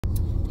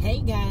Hey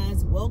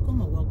guys,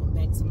 welcome or welcome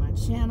back to my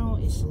channel.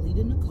 It's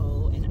Shalita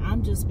Nicole and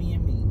I'm just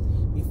being me.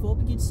 Before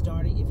we get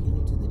started, if you're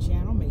new to the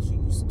channel, make sure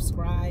you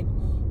subscribe,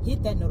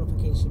 hit that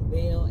notification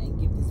bell, and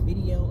give this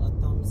video a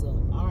thumbs up.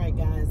 Alright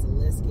guys,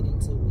 let's get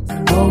into it.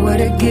 Oh,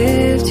 what a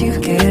gift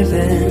you've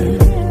given.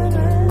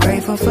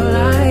 Grateful for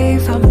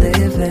life I'm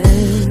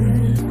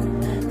living.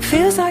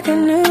 Feels like a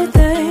new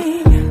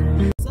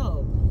thing.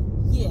 So,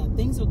 yeah,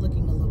 things are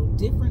looking a little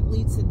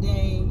differently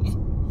today.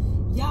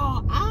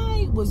 Y'all,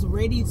 I was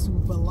ready to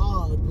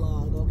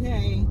vlog,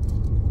 okay?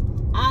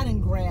 I done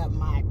grabbed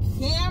my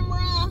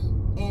camera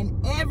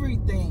and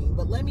everything,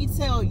 but let me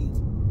tell you,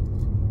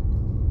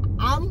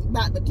 I'm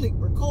about to click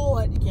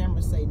record. The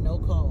camera say no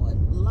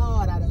card.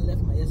 Lord, I done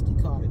left my SD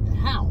card at the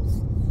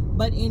house.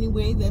 But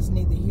anyway, that's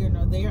neither here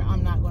nor there.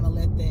 I'm not going to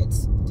let that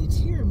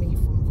deter me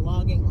from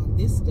vlogging on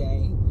this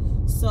day.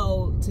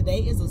 So today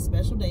is a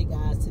special day,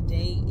 guys.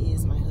 Today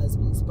is my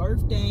husband's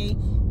birthday.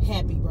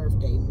 Happy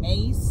birthday,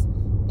 Mace.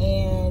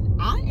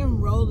 And I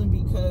am rolling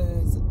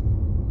because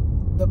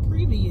the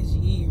previous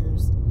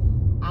years,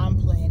 I'm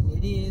planning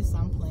this,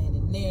 I'm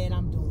planning that,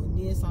 I'm doing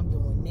this, I'm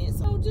doing that.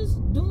 So just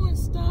doing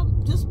stuff,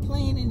 just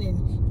planning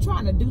and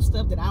trying to do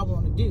stuff that I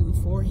want to do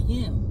for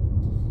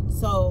him.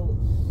 So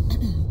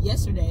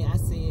yesterday I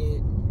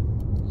said,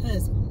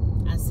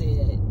 husband, I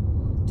said,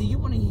 do you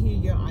want to hear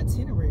your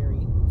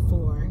itinerary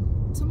for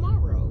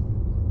tomorrow,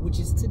 which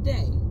is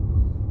today?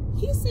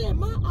 He said,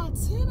 my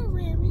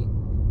itinerary?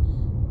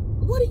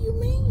 What do you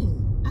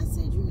mean? I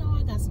said, you know,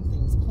 I got some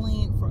things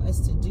planned for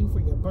us to do for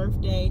your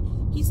birthday.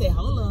 He said,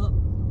 hold up,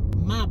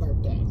 my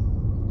birthday.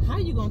 How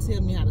you gonna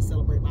tell me how to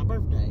celebrate my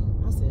birthday?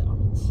 I said,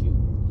 oh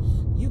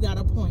shoot, you got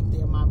a point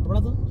there, my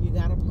brother. You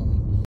got a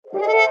point.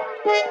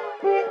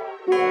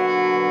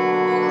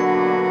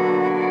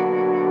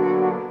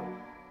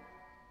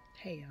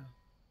 Hey y'all.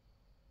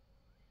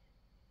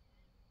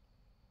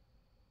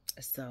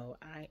 So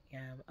I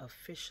am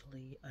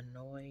officially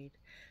annoyed.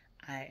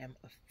 I am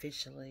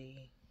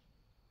officially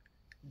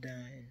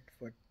done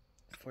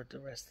for the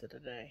rest of the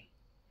day.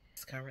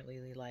 It's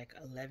currently like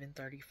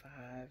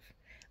 11:35,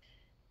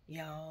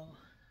 y'all.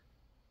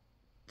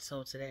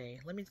 So today,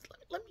 let me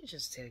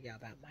just tell y'all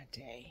about my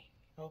day,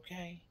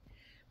 okay?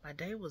 My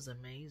day was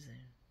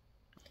amazing.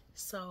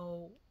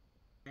 So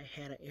I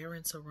had an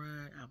errand to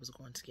run. I was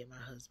going to get my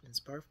husband's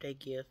birthday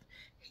gift.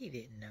 He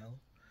didn't know.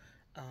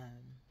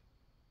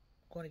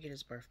 Going to get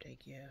his birthday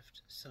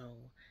gift.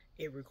 So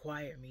it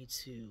required me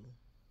to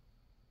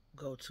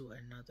go to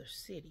another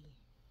city,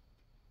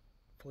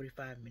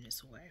 45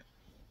 minutes away.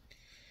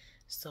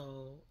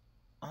 So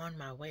on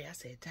my way, I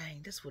said,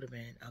 dang, this would have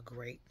been a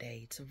great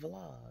day to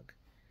vlog.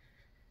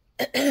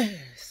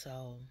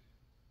 So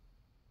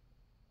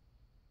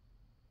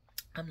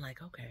I'm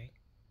like, okay.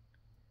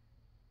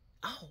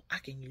 Oh, I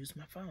can use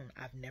my phone.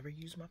 I've never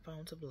used my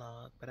phone to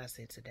vlog, but I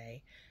said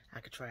today I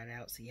could try it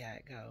out, see how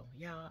it go.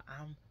 Y'all,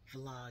 I'm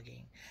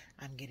vlogging.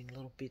 I'm getting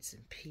little bits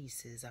and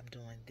pieces. I'm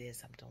doing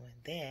this, I'm doing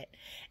that.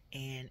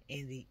 And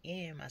in the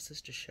end, my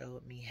sister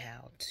showed me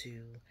how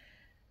to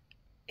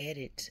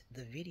edit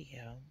the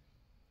video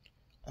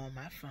on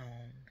my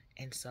phone.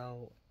 And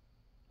so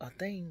a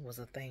thing was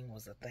a thing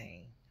was a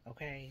thing.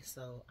 Okay,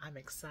 so I'm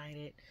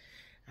excited.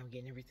 I'm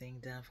getting everything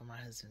done for my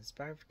husband's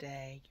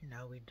birthday. You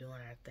know, we're doing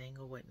our thing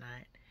or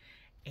whatnot.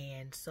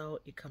 And so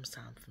it comes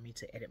time for me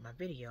to edit my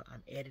video.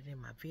 I'm editing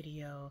my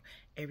video.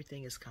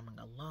 Everything is coming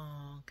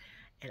along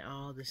and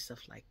all this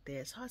stuff like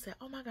that. So I said,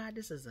 oh my God,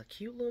 this is a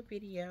cute little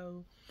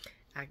video.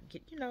 I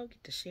get, you know,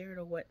 get to share it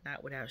or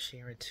whatnot without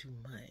sharing too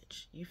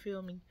much. You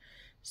feel me?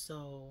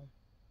 So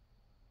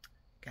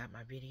got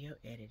my video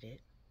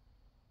edited.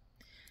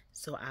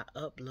 So I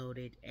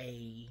uploaded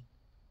a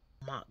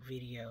mock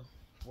video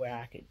where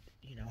I could,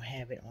 you know,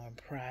 have it on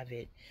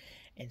private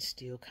and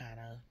still kind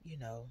of, you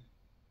know,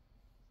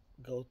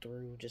 go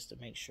through just to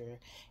make sure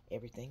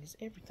everything is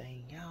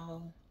everything.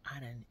 Y'all, I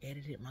done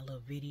edited my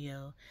little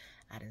video.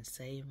 I done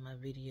saved my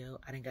video.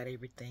 I done got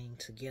everything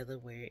together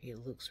where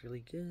it looks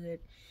really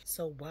good.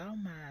 So while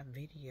my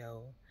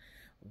video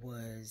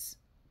was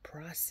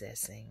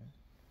processing,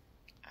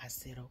 I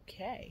said,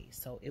 okay.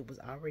 So it was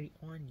already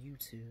on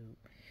YouTube.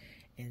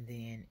 And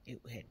then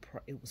it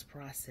was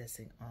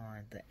processing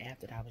on the app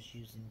that I was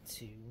using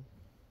to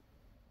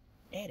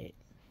edit.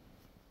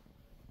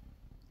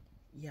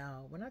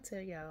 Y'all, when I tell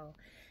y'all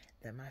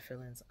that my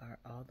feelings are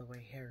all the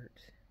way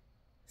hurt.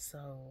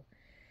 So,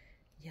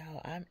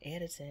 y'all, I'm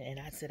editing and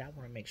I said I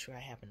want to make sure I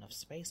have enough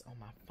space on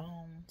my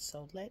phone.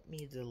 So let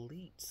me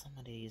delete some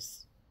of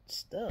these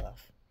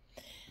stuff.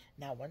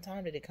 Now, one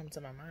time did it come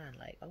to my mind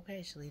like, okay,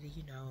 Shalita,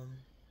 you know,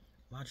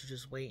 why don't you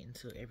just wait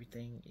until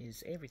everything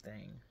is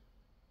everything?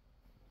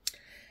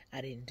 I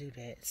didn't do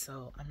that.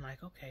 So I'm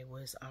like, okay,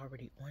 well, it's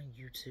already on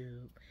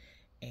YouTube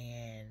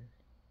and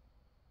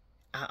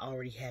I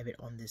already have it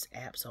on this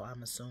app. So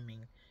I'm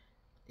assuming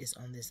it's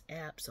on this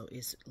app. So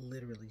it's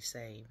literally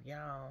saved.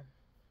 Y'all,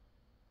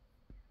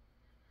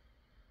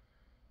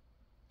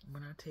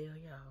 when I tell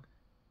y'all,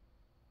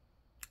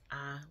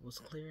 I was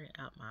clearing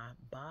out my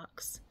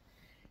box.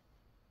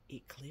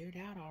 it cleared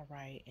out all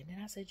right. And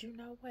then I said, you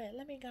know what?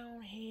 Let me go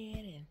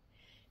ahead and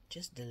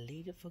just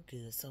delete it for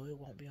good so it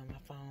won't be on my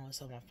phone,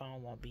 so my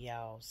phone won't be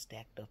all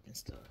stacked up and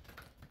stuff.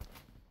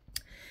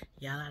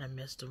 Y'all, I done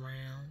messed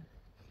around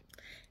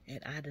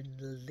and I done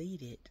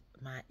deleted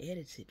my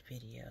edited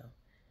video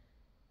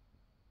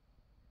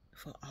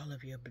for all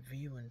of your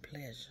viewing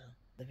pleasure.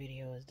 The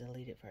video is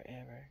deleted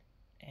forever.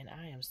 And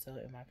I am so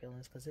in my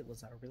feelings because it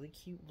was a really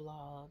cute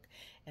vlog.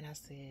 And I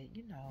said,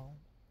 you know,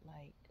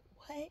 like,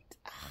 what?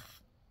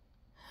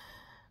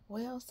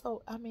 Well,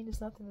 so, I mean, there's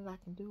nothing that I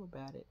can do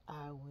about it.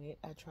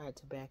 I tried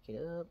to back it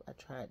up. I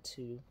tried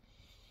to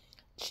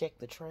check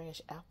the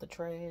trash out the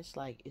trash.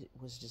 Like, it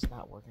was just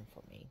not working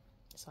for me.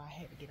 So I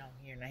had to get on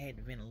here and I had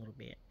to vent a little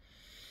bit.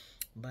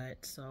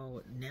 But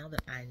so now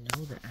that I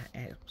know that I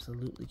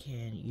absolutely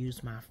can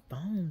use my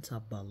phone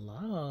to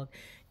vlog,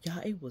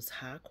 y'all, it was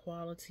high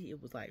quality.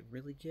 It was like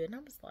really good. And I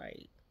was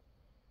like,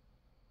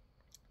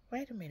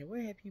 wait a minute,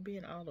 where have you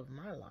been all of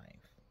my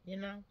life? You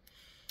know?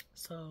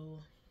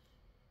 So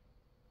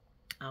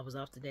I was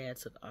off today. I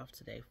took off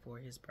today for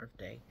his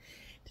birthday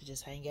to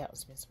just hang out and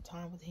spend some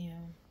time with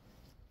him.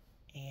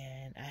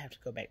 And I have to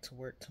go back to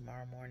work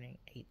tomorrow morning,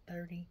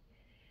 8:30.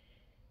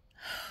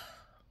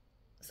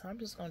 So I'm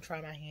just going to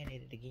try my hand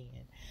at it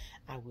again.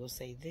 I will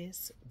say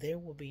this, there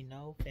will be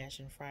no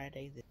Fashion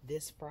Friday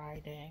this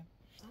Friday.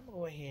 So I'm going to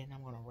go ahead and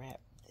I'm going to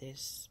wrap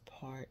this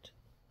part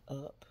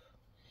up.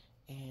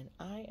 And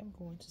I am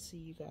going to see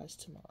you guys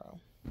tomorrow.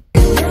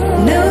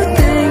 New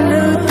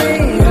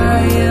thing, I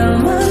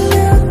am